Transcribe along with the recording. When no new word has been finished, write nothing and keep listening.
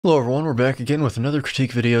Hello everyone, we're back again with another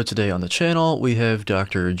critique video today on the channel. We have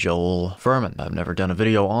Dr. Joel Fuhrman. I've never done a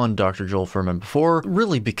video on Dr. Joel Fuhrman before,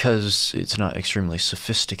 really because it's not extremely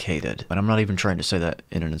sophisticated. And I'm not even trying to say that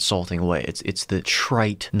in an insulting way. It's the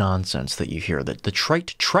trite nonsense that you hear, the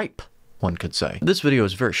trite tripe, one could say. This video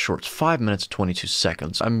is very short, it's 5 minutes 22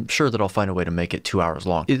 seconds. I'm sure that I'll find a way to make it 2 hours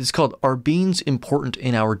long. It's called Are Beans Important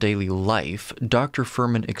in Our Daily Life? Dr.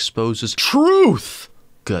 Fuhrman Exposes Truth!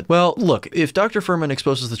 Good. Well, look, if Dr. Fuhrman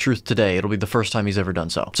exposes the truth today, it'll be the first time he's ever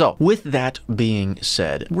done so. So, with that being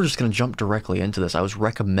said, we're just going to jump directly into this. I was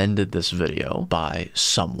recommended this video by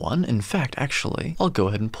someone. In fact, actually, I'll go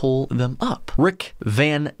ahead and pull them up. Rick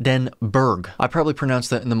Van Den Berg. I probably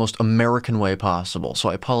pronounced that in the most American way possible, so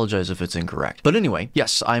I apologize if it's incorrect. But anyway,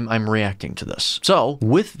 yes, I'm reacting to this. So,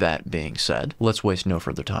 with that being said, let's waste no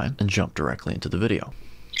further time and jump directly into the video.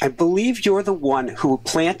 I believe you're the one who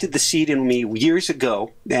planted the seed in me years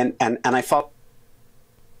ago, and I followed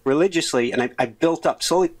religiously, and I built up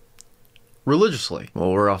slowly. Religiously?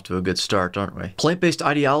 Well, we're off to a good start, aren't we? Plant-based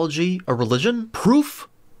ideology, a religion? Proof?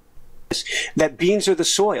 That beans are the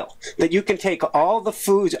soil, that you can take all the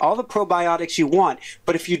foods, all the probiotics you want,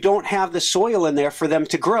 but if you don't have the soil in there for them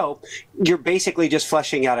to grow, you're basically just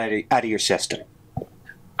flushing out of your system.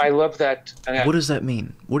 I love that. What does that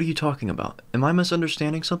mean? What are you talking about? Am I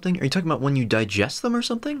misunderstanding something? Are you talking about when you digest them or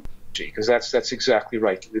something? Because that's exactly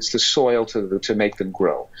right. It's the soil to make them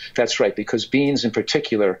grow. That's right, because beans in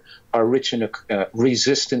particular are rich in a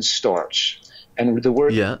resistant starch. And the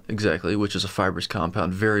word... Yeah, exactly, which is a fibrous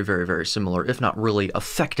compound, very, very, very similar, if not really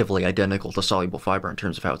effectively identical to soluble fiber in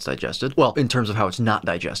terms of how it's digested. Well, in terms of how it's not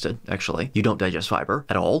digested, actually. You don't digest fiber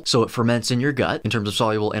at all, so it ferments in your gut in terms of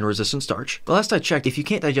soluble and resistant starch. The last I checked, if you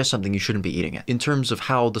can't digest something, you shouldn't be eating it. In terms of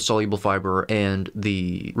how the soluble fiber and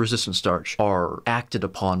the resistant starch are acted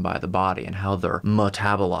upon by the body and how they're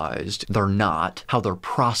metabolized, they're not. How they're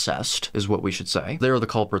processed is what we should say. They're the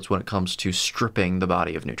culprits when it comes to stripping the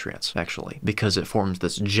body of nutrients, actually, because it forms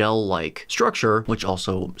this gel-like structure, which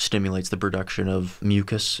also stimulates the production of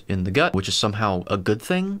mucus in the gut, which is somehow a good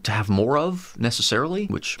thing to have more of, necessarily,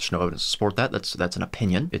 which there's no evidence to support that. That's an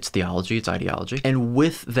opinion. It's theology, it's ideology. And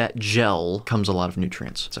with that gel comes a lot of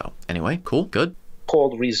nutrients. So anyway, cool, good.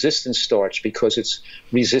 Called resistant starch because it's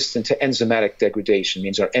resistant to enzymatic degradation,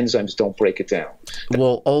 means our enzymes don't break it down.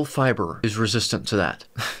 Well, all fiber is resistant to that.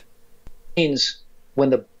 Means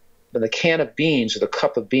when the can of beans or the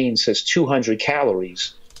cup of beans says 200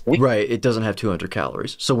 calories. Right, it doesn't have 200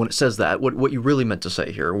 calories. So when it says that, what you really meant to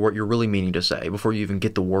say here, what you're really meaning to say before you even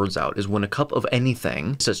get the words out, is when a cup of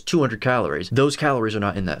anything says 200 calories, those calories are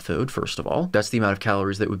not in that food, first of all. That's the amount of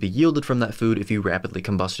calories that would be yielded from that food if you rapidly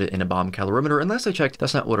combust it in a bomb calorimeter. And last I checked,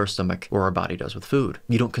 that's not what our stomach or our body does with food.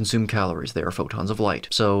 You don't consume calories, they are photons of light.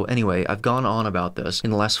 So anyway, I've gone on about this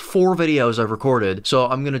in the last 4 videos I've recorded, so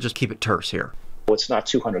I'm gonna just keep it terse here. It's not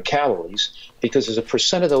 200 calories because there's a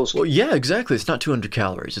percent of those. Well, yeah, exactly. It's not 200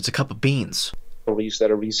 calories. It's a cup of beans. Calories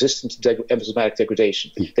that are resistant to enzymatic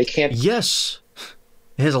degradation. They can't. Yes.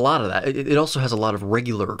 It has a lot of that. It also has a lot of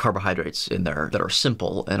regular carbohydrates in there that are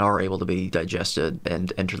simple and are able to be digested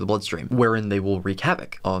and enter the bloodstream, wherein they will wreak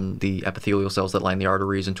havoc on the epithelial cells that line the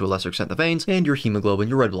arteries and to a lesser extent the veins, and your hemoglobin,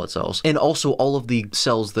 your red blood cells, and also all of the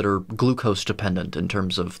cells that are glucose dependent in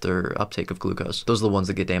terms of their uptake of glucose. Those are the ones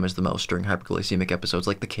that get damaged the most during hyperglycemic episodes,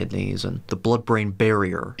 like the kidneys and the blood-brain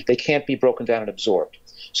barrier. They can't be broken down and absorbed.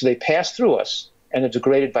 So they pass through us and are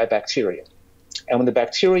degraded by bacteria. And when the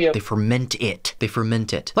bacteria... They ferment it. They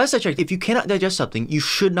ferment it. Last I checked, if you cannot digest something, you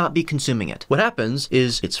should not be consuming it. What happens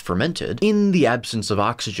is it's fermented in the absence of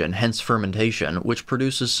oxygen, hence fermentation, which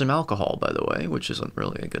produces some alcohol, by the way, which isn't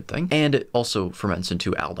really a good thing. And it also ferments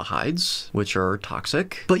into aldehydes, which are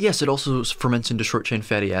toxic. But yes, it also ferments into short-chain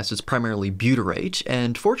fatty acids, primarily butyrate.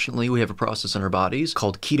 And fortunately, we have a process in our bodies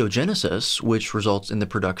called ketogenesis, which results in the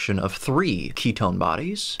production of 3 ketone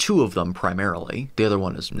bodies, 2 of them primarily. The other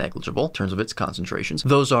one is negligible in terms of its concentrations.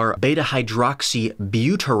 Those are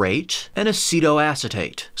beta-hydroxybutyrate and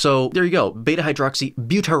acetoacetate. So there you go,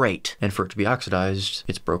 beta-hydroxybutyrate. And for it to be oxidized,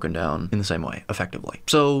 it's broken down in the same way, effectively.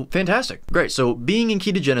 So fantastic. Great. So being in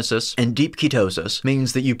ketogenesis and deep ketosis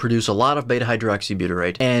means that you produce a lot of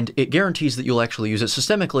beta-hydroxybutyrate, and it guarantees that you'll actually use it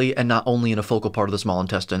systemically and not only in a focal part of the small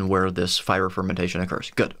intestine where this fiber fermentation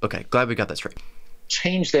occurs. Good. Okay. Glad we got that straight.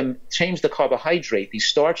 Change the carbohydrate, these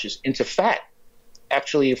starches, into fat.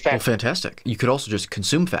 actually fat. Well, fantastic. You could also just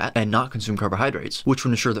consume fat and not consume carbohydrates, which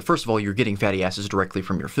would ensure that, first of all, you're getting fatty acids directly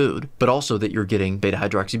from your food, but also that you're getting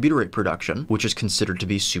beta-hydroxybutyrate production, which is considered to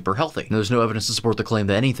be super healthy. Now, there's no evidence to support the claim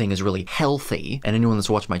that anything is really healthy, and anyone that's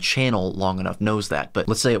watched my channel long enough knows that, but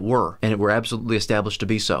let's say it were, and it were absolutely established to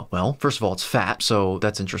be so. Well, first of all, it's fat, so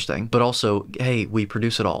that's interesting, but also, hey, we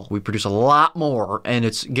produce it all. We produce a lot more, and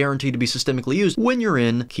it's guaranteed to be systemically used when you're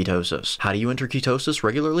in ketosis. How do you enter ketosis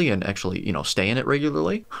regularly and actually, stay in it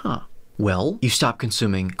regularly? Well, you stop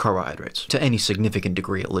consuming carbohydrates, to any significant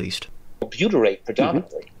degree at least. Butyrate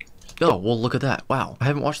predominantly. Oh, well, look at that. Wow. I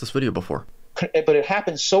haven't watched this video before. But it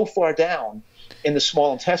happens so far down in the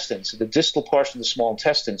small intestines, the distal portion of the small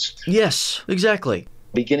intestines. Yes, exactly.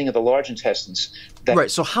 Beginning of the large intestines. That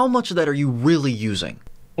right, so how much of that are you really using?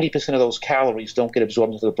 90% of those calories don't get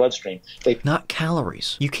absorbed into the bloodstream. Not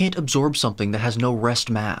calories. You can't absorb something that has no rest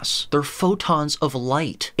mass. They're photons of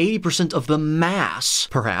light. 80% of the mass,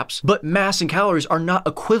 perhaps, but mass and calories are not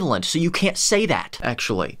equivalent, so you can't say that,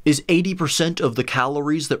 actually. Is 80% of the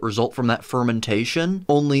calories that result from that fermentation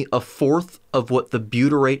only a fourth of what the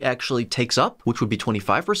butyrate actually takes up, which would be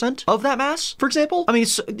 25% of that mass, for example? I mean,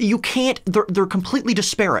 you can't, they're completely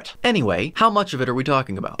disparate. Anyway, how much of it are we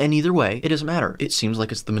talking about? And either way, it doesn't matter. It seems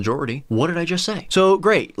like it's the majority. What did I just say? So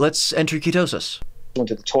great, let's enter ketosis.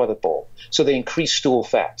 Into the toilet bowl. So they increase stool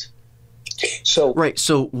fat. So right,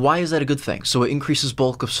 so why is that a good thing? So it increases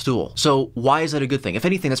bulk of stool. So why is that a good thing? If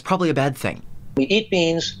anything, that's probably a bad thing. We eat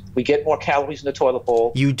beans, we get more calories in the toilet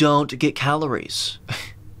bowl. You don't get calories.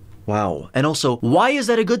 Wow. And also, why is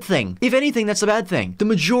that a good thing? If anything, that's a bad thing. The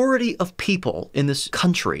majority of people in this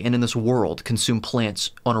country and in this world consume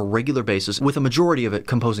plants on a regular basis, with a majority of it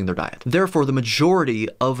composing their diet. Therefore, the majority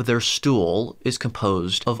of their stool is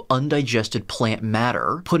composed of undigested plant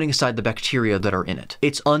matter, putting aside the bacteria that are in it.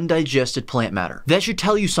 It's undigested plant matter. That should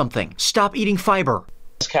tell you something. Stop eating fiber.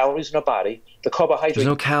 Calories in our body. The carbohydrates. There's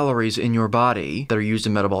no calories in your body that are used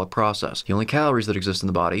in metabolic process. The only calories that exist in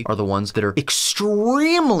the body are the ones that are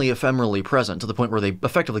extremely ephemerally present, to the point where they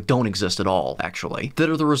effectively don't exist at all, actually,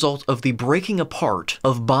 that are the result of the breaking apart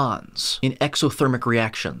of bonds in exothermic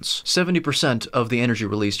reactions. 70% of the energy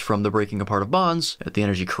released from the breaking apart of bonds, the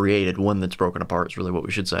energy created when that's broken apart is really what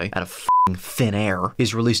we should say, out of thin air,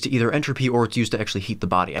 is released to either entropy or it's used to actually heat the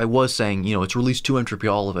body. I was saying, it's released to entropy,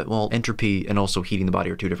 all of it. Well, entropy and also heating the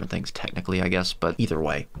body are two different things, technically, I guess, but either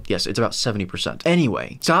way, yes, it's about 70%.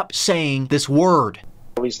 Anyway, stop saying this word.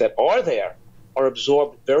 Calories that are there are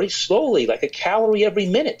absorbed very slowly, like a calorie every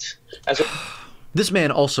minute. This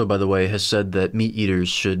man also, by the way, has said that meat eaters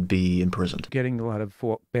should be imprisoned. Getting a lot of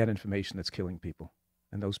bad information that's killing people,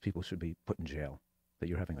 and those people should be put in jail that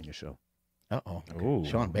you're having on your show. Uh-oh. Okay.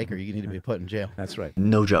 Sean Baker, you need to be put in jail. That's right.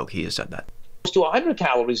 No joke, he has said that. To 100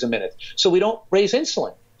 calories a minute, so we don't raise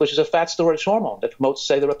insulin, which is a fat storage hormone that promotes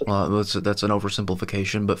cellular replication. That's an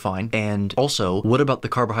oversimplification, but fine. And also, what about the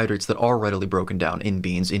carbohydrates that are readily broken down in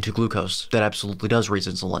beans into glucose? That absolutely does raise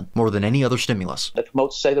insulin, more than any other stimulus. That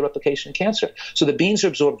promotes cellular replication in cancer. So the beans are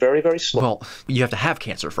absorbed very, very slowly. Well, you have to have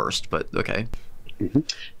cancer first, but okay. Mm-hmm.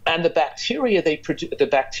 And the bacteria they produce, the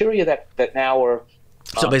bacteria that now are...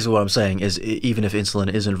 So basically what I'm saying is, even if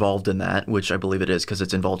insulin is involved in that, which I believe it is because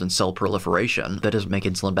it's involved in cell proliferation, that doesn't make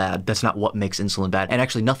insulin bad. That's not what makes insulin bad. And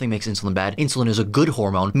actually nothing makes insulin bad. Insulin is a good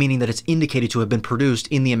hormone, meaning that it's indicated to have been produced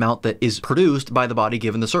in the amount that is produced by the body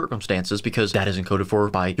given the circumstances, because that is encoded for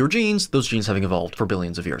by your genes, those genes having evolved for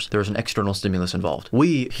billions of years. There's an external stimulus involved.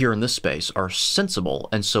 We, here in this space, are sensible,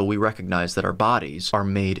 and so we recognize that our bodies are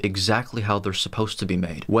made exactly how they're supposed to be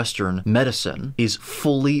made. Western medicine is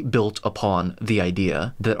fully built upon the idea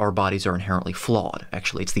that our bodies are inherently flawed.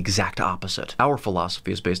 Actually, it's the exact opposite. Our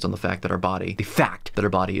philosophy is based on the fact that our body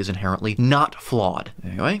is inherently not flawed.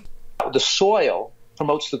 Anyway. The soil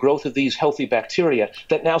promotes the growth of these healthy bacteria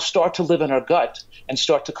that now start to live in our gut and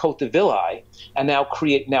start to coat the villi and now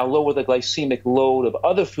lower the glycemic load of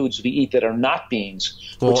other foods we eat that are not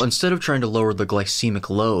beans. Well, instead of trying to lower the glycemic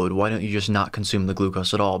load, why don't you just not consume the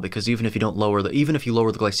glucose at all? Because even if you lower the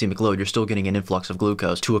glycemic load, you're still getting an influx of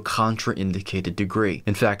glucose to a contraindicated degree.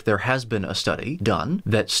 In fact, there has been a study done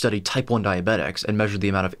that studied type 1 diabetics and measured the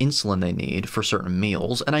amount of insulin they need for certain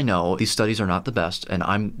meals. And I know these studies are not the best, and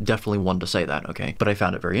I'm definitely one to say that, okay? But I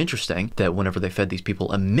found it very interesting that whenever they fed these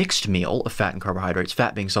people a mixed meal of fat and carbohydrates,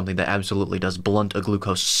 fat being something that absolutely does blunt a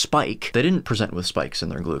glucose spike, they didn't present with spikes in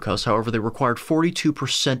their glucose. However, they required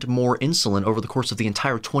 42% more insulin over the course of the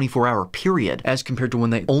entire 24-hour period as compared to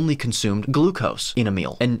when they only consumed glucose in a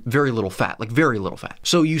meal and very little fat, like very little fat.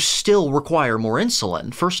 So you still require more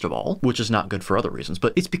insulin, first of all, which is not good for other reasons,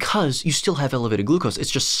 but it's because you still have elevated glucose.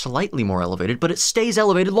 It's just slightly more elevated, but it stays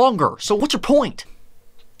elevated longer. So what's your point?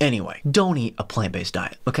 Anyway, don't eat a plant-based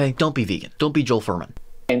diet, okay? Don't be vegan. Don't be Joel Fuhrman.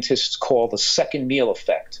 Scientists call the second meal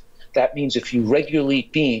effect. That means if you regularly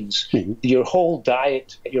eat beans, your whole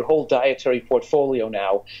dietary portfolio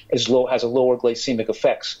now has a lower glycemic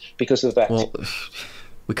effects because of the fact. Well,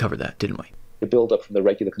 we covered that, didn't we? The buildup from the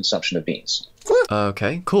regular consumption of beans.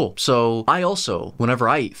 Okay, cool. So I also, whenever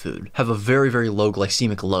I eat food, have a very, very low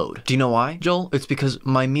glycemic load. Do you know why, Joel? It's because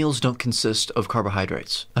my meals don't consist of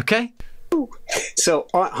carbohydrates, okay? So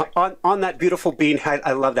on that beautiful bean,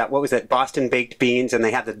 I love that. What was that? Boston baked beans, and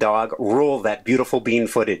they had the dog roll that beautiful bean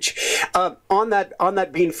footage. On that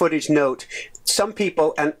bean footage note, some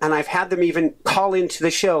people, and I've had them even call into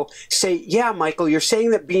the show, say, yeah, Michael, you're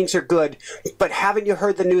saying that beans are good, but haven't you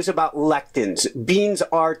heard the news about lectins? Beans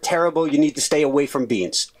are terrible. You need to stay away from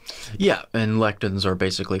beans. Yeah, and lectins are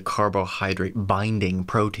basically carbohydrate-binding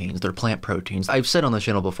proteins. They're plant proteins. I've said on the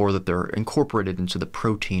channel before that they're incorporated into the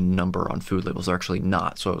protein number on food labels. They're actually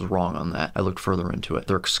not, so I was wrong on that. I looked further into it.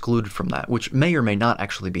 They're excluded from that, which may or may not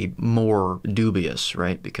actually be more dubious,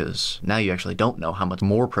 right? Because now you actually don't know how much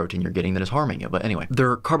more protein you're getting that is harming you. But anyway,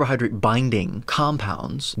 they're carbohydrate-binding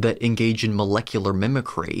compounds that engage in molecular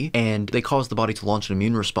mimicry, and they cause the body to launch an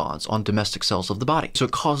immune response on domestic cells of the body. So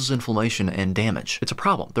it causes inflammation and damage. It's a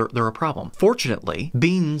problem. They're a problem. Fortunately,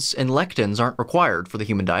 beans and lectins aren't required for the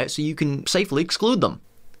human diet, so you can safely exclude them.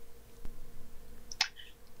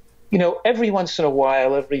 You know, every once in a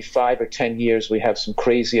while, every 5 or 10 years, we have some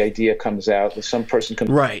crazy idea comes out that some person can...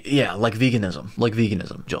 Right, yeah, like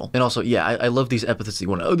veganism, Joel. And also, yeah, I love these epithets that you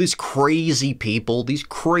want to... Oh, these crazy people.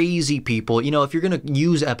 You know, if you're going to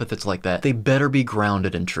use epithets like that, they better be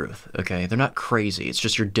grounded in truth, okay? They're not crazy. It's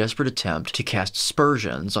just your desperate attempt to cast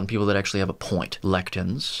aspersions on people that actually have a point.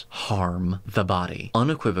 Lectins harm the body.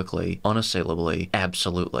 Unequivocally, unassailably,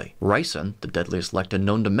 absolutely. Ricin, the deadliest lectin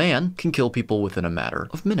known to man, can kill people within a matter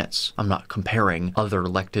of minutes. I'm not comparing other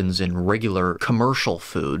lectins in regular commercial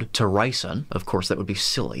food to ricin. Of course, that would be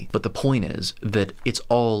silly. But the point is that it's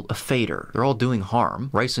all a fader. They're all doing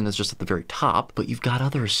harm. Ricin is just at the very top, but you've got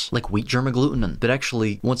others like wheat germ agglutinin that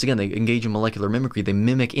actually, once again, they engage in molecular mimicry. They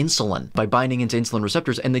mimic insulin by binding into insulin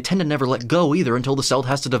receptors, and they tend to never let go either until the cell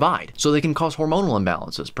has to divide. So they can cause hormonal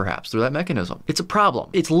imbalances, perhaps, through that mechanism. It's a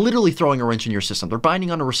problem. It's literally throwing a wrench in your system. They're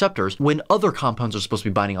binding onto receptors when other compounds are supposed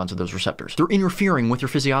to be binding onto those receptors. They're interfering with your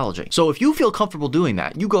physiology. So if you feel comfortable doing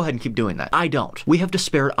that, you go ahead and keep doing that. I don't. We have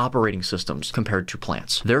disparate operating systems compared to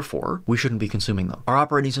plants. Therefore, we shouldn't be consuming them. Our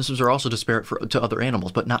operating systems are also disparate to other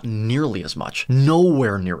animals, but not nearly as much.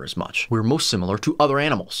 Nowhere near as much. We're most similar to other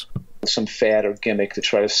animals. Some fad or gimmick to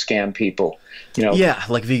try to scam people, you know. Yeah,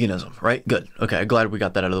 like veganism, right? Good. Okay, glad we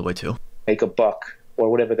got that out of the way too. Make a buck. Or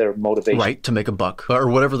whatever their motivation. Right, to make a buck. Or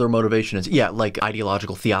whatever their motivation is. Yeah, like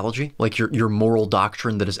ideological theology. Like your moral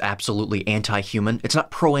doctrine that is absolutely anti-human. It's not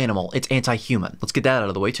pro-animal, it's anti-human. Let's get that out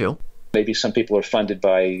of the way too. Maybe some people are funded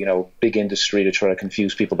by, you know, big industry to try to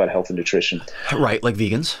confuse people about health and nutrition. Right, like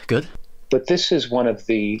vegans. Good. But this is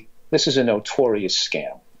a notorious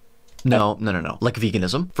scam. No. Like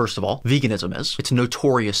veganism, first of all. Veganism it's a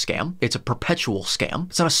notorious scam. It's a perpetual scam.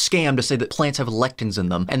 It's not a scam to say that plants have lectins in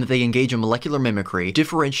them and that they engage in molecular mimicry,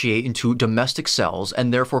 differentiate into domestic cells,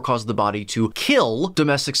 and therefore cause the body to kill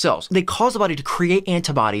domestic cells. They cause the body to create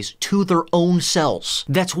antibodies to their own cells.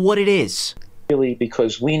 That's what it is. Really,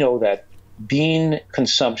 because we know that bean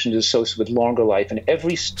consumption is associated with longer life, and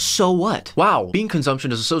every... So what? Wow, bean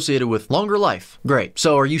consumption is associated with longer life. Great.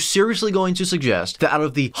 So are you seriously going to suggest that out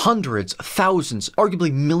of the hundreds, thousands,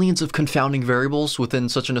 arguably millions of confounding variables within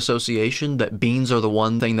such an association, that beans are the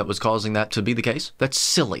one thing that was causing that to be the case? That's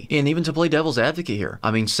silly. And even to play devil's advocate here, I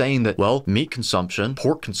mean, saying that, well, meat consumption,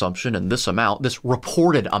 pork consumption, and this amount, this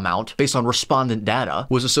reported amount, based on respondent data,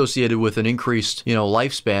 was associated with an increased, you know,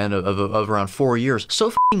 lifespan of around 4 years. So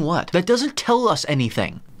f***ing what? That doesn't tell us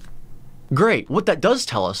anything. Great. What that does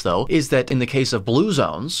tell us, though, is that in the case of blue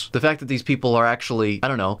zones, the fact that these people are actually, I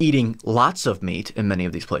don't know, eating lots of meat in many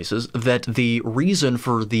of these places, that the reason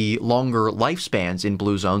for the longer lifespans in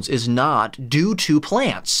blue zones is not due to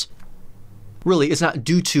plants. Really, it's not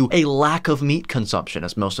due to a lack of meat consumption,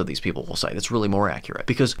 as most of these people will say. That's really more accurate.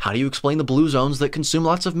 Because how do you explain the blue zones that consume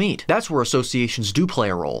lots of meat? That's where associations do play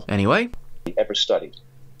a role. Anyway? Ever studied.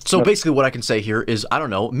 So basically what I can say here is, I don't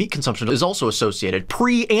know, meat consumption is also associated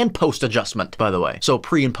pre and post adjustment, by the way. So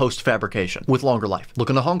pre and post fabrication with longer life. Look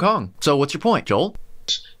into Hong Kong. So what's your point, Joel?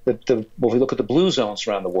 Well, we look at the blue zones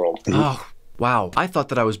around the world. Oh, wow. I thought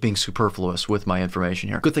that I was being superfluous with my information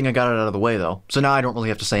here. Good thing I got it out of the way, though. So now I don't really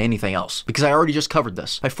have to say anything else, because I already just covered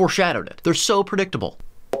this. I foreshadowed it. They're so predictable.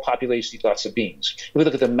 Populations eat lots of beans. If we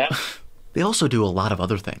look at the map... They also do a lot of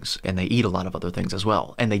other things, and they eat a lot of other things as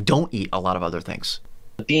well, and they don't eat a lot of other things.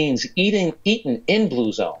 beans eaten in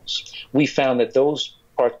blue zones, we found that those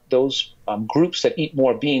groups that eat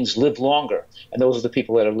more beans live longer, and those are the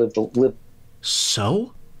people that live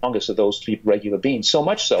So? longest of those to eat regular beans. So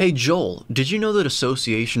much so. Hey Joel, did you know that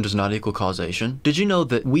association does not equal causation? Did you know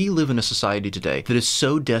that we live in a society today that is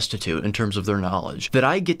so destitute in terms of their knowledge that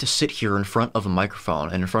I get to sit here in front of a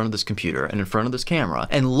microphone and in front of this computer and in front of this camera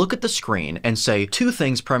and look at the screen and say two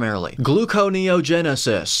things primarily: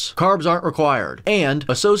 gluconeogenesis, carbs aren't required, and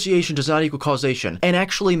association does not equal causation, and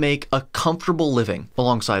actually make a comfortable living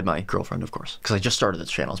alongside my girlfriend, of course, because I just started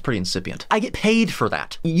this channel. It's pretty incipient. I get paid for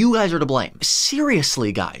that. You guys are to blame.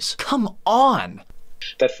 Seriously, guys. Come on.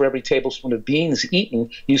 That for every tablespoon of beans eaten,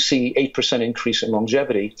 you see 8% increase in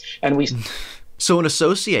longevity. And we... So an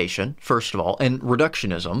association, first of all, and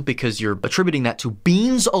reductionism, because you're attributing that to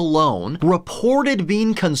beans alone, reported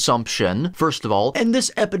bean consumption, first of all, and this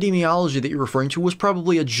epidemiology that you're referring to was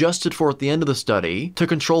probably adjusted for at the end of the study to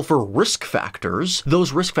control for risk factors,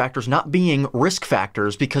 those risk factors not being risk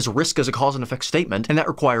factors because risk is a cause and effect statement, and that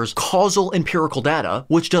requires causal empirical data,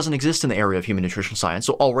 which doesn't exist in the area of human nutrition science,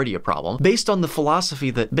 so already a problem, based on the philosophy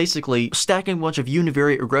that basically stacking a bunch of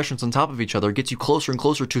univariate regressions on top of each other gets you closer and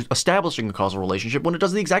closer to establishing a causal relationship when it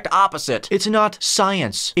does the exact opposite. It's not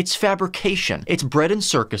science, it's fabrication, it's bread and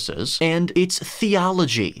circuses, and it's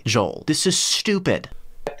theology, Joel. This is stupid.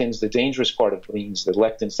 Lectins, the dangerous part of beans, the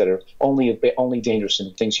lectins that are only dangerous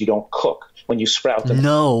in things you don't cook when you sprout them.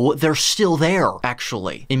 No, they're still there,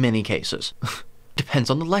 actually, in many cases. Depends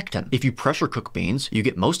on the lectin. If you pressure cook beans, you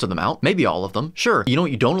get most of them out, maybe all of them. Sure, you know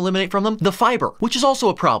what you don't eliminate from them? The fiber, which is also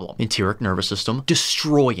a problem. Enteric nervous system,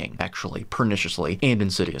 destroying, actually, perniciously and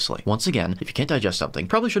insidiously. Once again, if you can't digest something,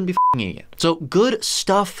 probably shouldn't be eating it. So good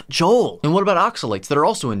stuff, Joel. And what about oxalates that are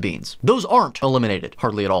also in beans? Those aren't eliminated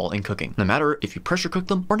hardly at all in cooking, no matter if you pressure cook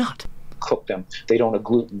them or not. Cook them. They don't have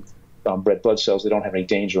gluten. Red blood cells, they don't have any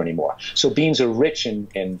danger anymore. So beans are rich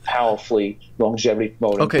in powerfully longevity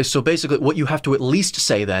promoting. Okay, so basically what you have to at least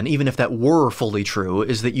say then, even if that were fully true,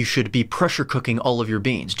 is that you should be pressure cooking all of your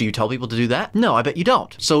beans. Do you tell people to do that? No, I bet you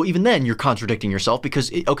don't. So even then you're contradicting yourself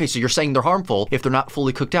because, okay, so you're saying they're harmful if they're not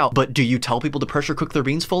fully cooked out, but do you tell people to pressure cook their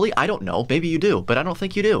beans fully? I don't know. Maybe you do, but I don't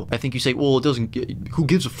think you do. I think you say, well, it doesn't, who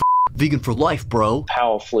gives a f? Vegan for life, bro.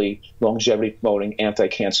 Powerfully longevity promoting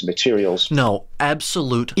anti-cancer materials. No,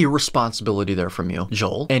 absolute irresponsibility there from you,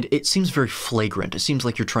 Joel. And it seems very flagrant. It seems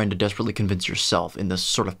like you're trying to desperately convince yourself in this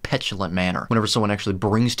sort of petulant manner whenever someone actually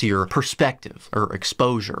brings to your perspective or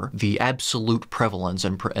exposure the absolute prevalence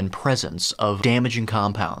and presence of damaging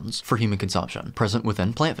compounds for human consumption present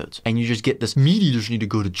within plant foods. And you just get this, meat eaters need to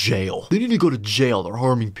go to jail. They need to go to jail. They're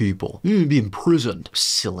harming people. They need to be imprisoned.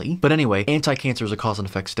 Silly. But anyway, anti-cancer is a cause and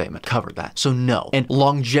effect statement. Covered that. So no. And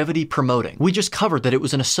longevity promoting. We just covered that it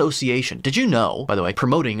was an association. Did you know, by the way,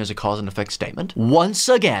 promoting is a cause and effect statement? Once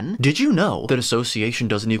again, did you know that association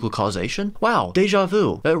doesn't equal causation? Wow, deja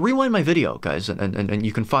vu. Rewind my video, guys, and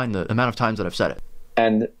you can find the amount of times that I've said it.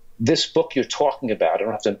 And this book you're talking about, I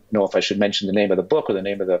don't have to know if I should mention the name of the book or the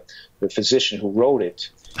name of the physician who wrote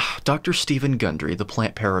it. Dr. Stephen Gundry, The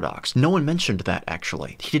Plant Paradox. No one mentioned that,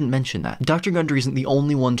 actually. He didn't mention that. Dr. Gundry isn't the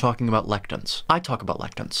only one talking about lectins. I talk about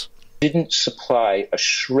lectins. Didn't supply a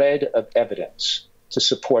shred of evidence to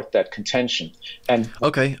support that contention. And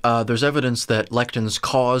okay, there's evidence that lectins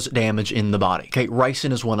cause damage in the body. Okay,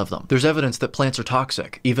 ricin is one of them. There's evidence that plants are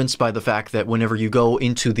toxic, evinced by the fact that whenever you go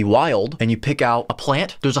into the wild and you pick out a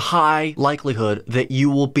plant, there's a high likelihood that you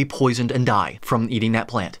will be poisoned and die from eating that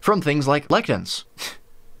plant, from things like lectins.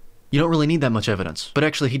 You don't really need that much evidence. But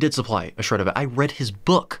actually, he did supply a shred of it. I read his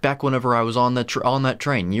book back whenever I was on that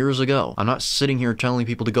train years ago. I'm not sitting here telling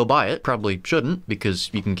people to go buy it. Probably shouldn't, because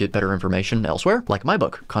you can get better information elsewhere, like my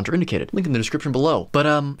book, Contraindicated. Link in the description below. But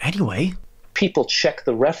anyway. People check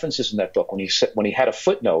the references in that book when he had a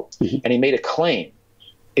footnote and he made a claim.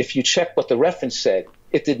 If you check what the reference said,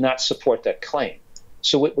 it did not support that claim.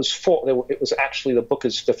 So it was it was actually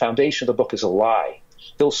the foundation of the book is a lie.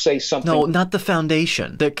 They'll say something. No, not the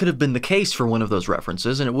foundation. That could have been the case for one of those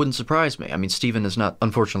references, and it wouldn't surprise me. I mean, Stephen is not,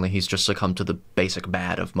 unfortunately, he's just succumbed to the basic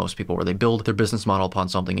bad of most people where they build their business model upon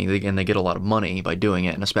something and they get a lot of money by doing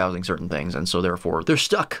it and espousing certain things, and so therefore they're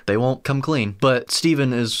stuck. They won't come clean. But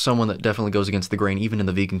Stephen is someone that definitely goes against the grain, even in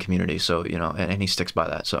the vegan community, so, you know, and he sticks by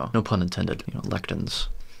that, so no pun intended. You know, lectins.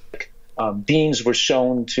 Beans were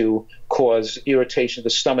shown to cause irritation of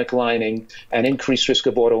the stomach lining and increased risk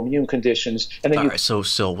of autoimmune conditions. And then all right, so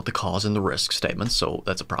still with the cause and the risk statements, so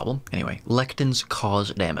that's a problem. Anyway, lectins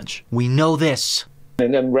cause damage. We know this.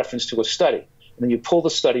 And then reference to a study. And then you pull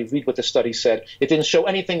the study, read what the study said. It didn't show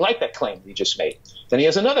anything like that claim he just made. Then he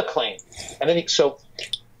has another claim. And then so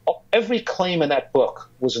every claim in that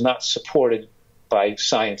book was not supported by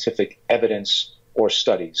scientific evidence or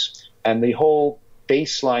studies. And the whole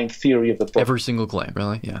baseline theory of the book, every single claim,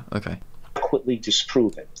 really? Yeah, okay. adequately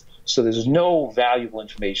disproven. So there's no valuable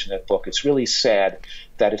information in that book. It's really sad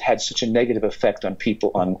that it had such a negative effect on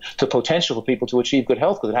people, on the potential for people to achieve good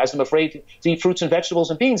health, because it has them afraid to eat fruits and vegetables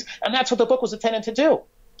and beans. And that's what the book was intended to do.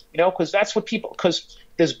 You know, because that's what people, because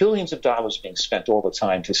there's billions of dollars being spent all the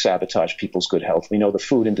time to sabotage people's good health. We know the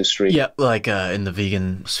food industry. Yeah, like in the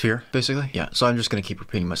vegan sphere, basically. Yeah, so I'm just going to keep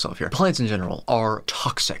repeating myself here. Plants in general are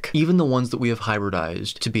toxic. Even the ones that we have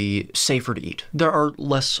hybridized to be safer to eat. There are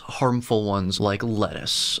less harmful ones like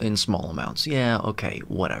lettuce in small amounts. Yeah, okay,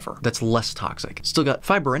 whatever. That's less toxic. Still got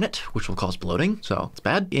fiber in it, which will cause bloating, so it's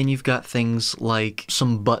bad. And you've got things like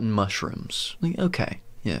some button mushrooms. Like, okay,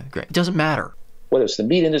 yeah, great. It doesn't matter. Whether it's the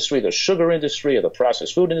meat industry, the sugar industry, or the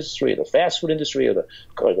processed food industry, or the fast food industry, or the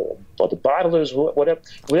bottlers, whatever.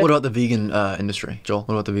 What about the vegan industry, Joel?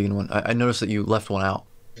 What about the vegan one? I noticed that you left one out.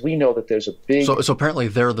 We know that there's a big... So apparently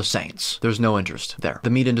they're the saints. There's no interest there. The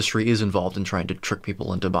meat industry is involved in trying to trick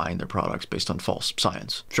people into buying their products based on false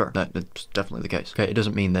science. Sure, that's definitely the case. Okay, it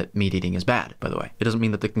doesn't mean that meat eating is bad, by the way. It doesn't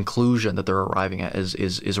mean that the conclusion that they're arriving at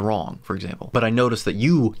is wrong, for example. But I noticed that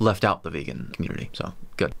you left out the vegan community, so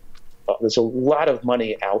good. There's a lot of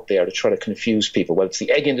money out there to try to confuse people, whether it's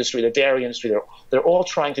the egg industry, the dairy industry. They're all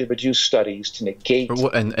trying to produce studies to negate...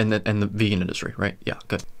 And the vegan industry, right? Yeah,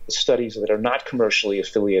 good. Studies that are not commercially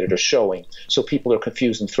affiliated or showing, so people are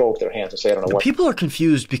confused and throw up their hands and say, I don't know what... People are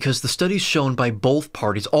confused because the studies shown by both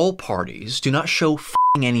parties, all parties, do not show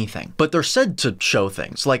anything, but they're said to show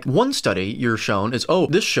things. Like one study you're shown is, oh,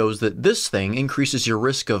 this shows that this thing increases your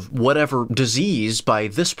risk of whatever disease by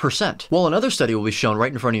this %. Well, another study will be shown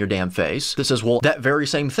right in front of your damn face that says, well, that very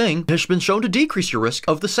same thing has been shown to decrease your risk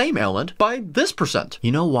of the same ailment by this %.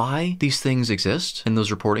 You know why these things exist and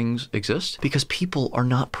those reportings exist? Because people are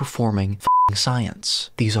not performing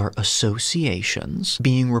science. These are associations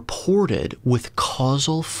being reported with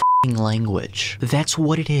causal language. That's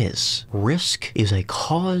what it is. Risk is a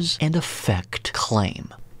cause and effect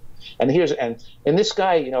claim. And this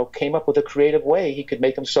guy, you know, came up with a creative way he could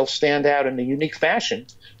make himself stand out in a unique fashion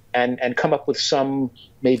and come up with some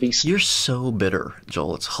maybe... You're so bitter,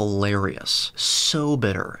 Joel. It's hilarious. So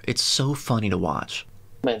bitter. It's so funny to watch.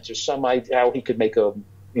 Or some idea how he could make a...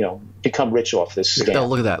 you know, become rich off this scam. No,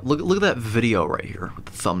 look at that. Look at that video right here with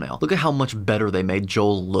the thumbnail. Look at how much better they made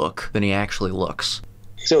Joel look than he actually looks.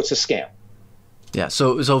 So it's a scam. Yeah,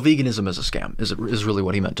 so veganism is a scam, is really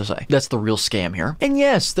what he meant to say. That's the real scam here. And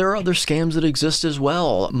yes, there are other scams that exist as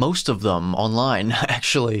well. Most of them online,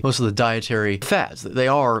 actually. Most of the dietary fads, they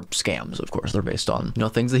are scams, of course. They're based on, you know,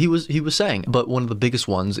 things that he was saying. But one of the biggest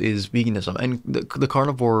ones is veganism. And the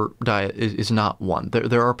carnivore diet is not one.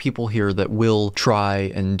 There are people here that will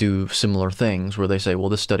try and do similar things where they say, well,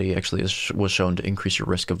 this study actually was shown to increase your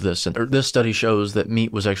risk of this. Or this study shows that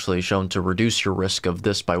meat was actually shown to reduce your risk of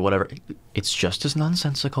this by whatever. It's just as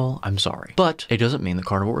nonsensical, I'm sorry. But it doesn't mean the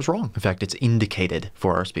carnivore is wrong. In fact, it's indicated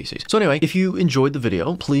for our species. So anyway, if you enjoyed the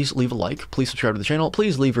video, please leave a like, please subscribe to the channel,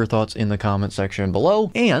 please leave your thoughts in the comment section below,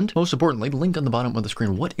 and most importantly, the link on the bottom of the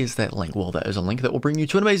screen. What is that link? Well, that is a link that will bring you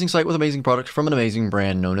to an amazing site with amazing products from an amazing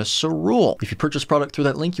brand known as Cerule. If you purchase product through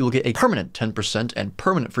that link, you will get a permanent 10% and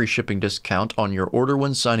permanent free shipping discount on your order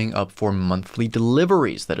when signing up for monthly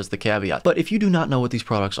deliveries. That is the caveat. But if you do not know what these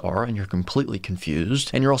products are and you're completely confused,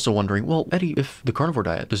 and you're also wondering, well, Eddie, if the carnivore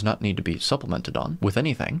diet does not need to be supplemented on with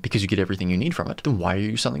anything because you get everything you need from it, then why are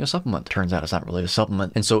you selling a supplement? Turns out it's not really a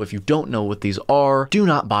supplement. And so if you don't know what these are, do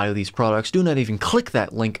not buy these products. Do not even click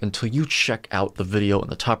that link until you check out the video in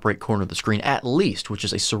the top right corner of the screen, at least, which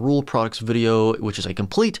is a Cerule Products video, which is a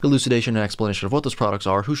complete elucidation and explanation of what those products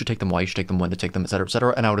are, who should take them, why you should take them, when to take them, etc.,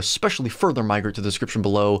 etc. And I would especially further migrate to the description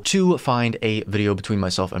below to find a video between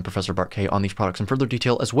myself and Professor Bart K on these products in further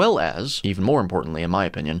detail, as well as, even more importantly, in my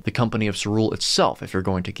opinion, the company of Cerule itself, if you're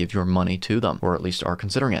going to give your money to them, or at least are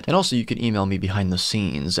considering it. And also, you can email me behind the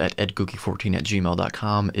scenes at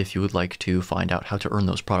edgookie14@gmail.com if you would like to find out how to earn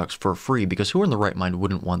those products for free, because who in the right mind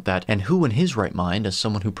wouldn't want that? And who in his right mind, as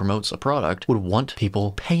someone who promotes a product, would want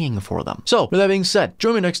people paying for them? So, with that being said,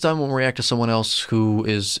 join me next time when we react to someone else who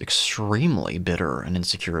is extremely bitter and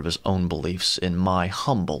insecure of his own beliefs, in my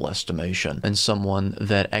humble estimation, and someone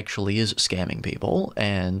that actually is scamming people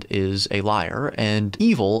and is a liar and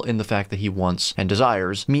evil in the fact that he wants and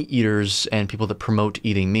desires meat eaters and people that promote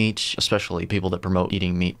eating meat, especially people that promote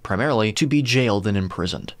eating meat primarily, to be jailed and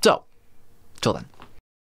imprisoned. So, till then.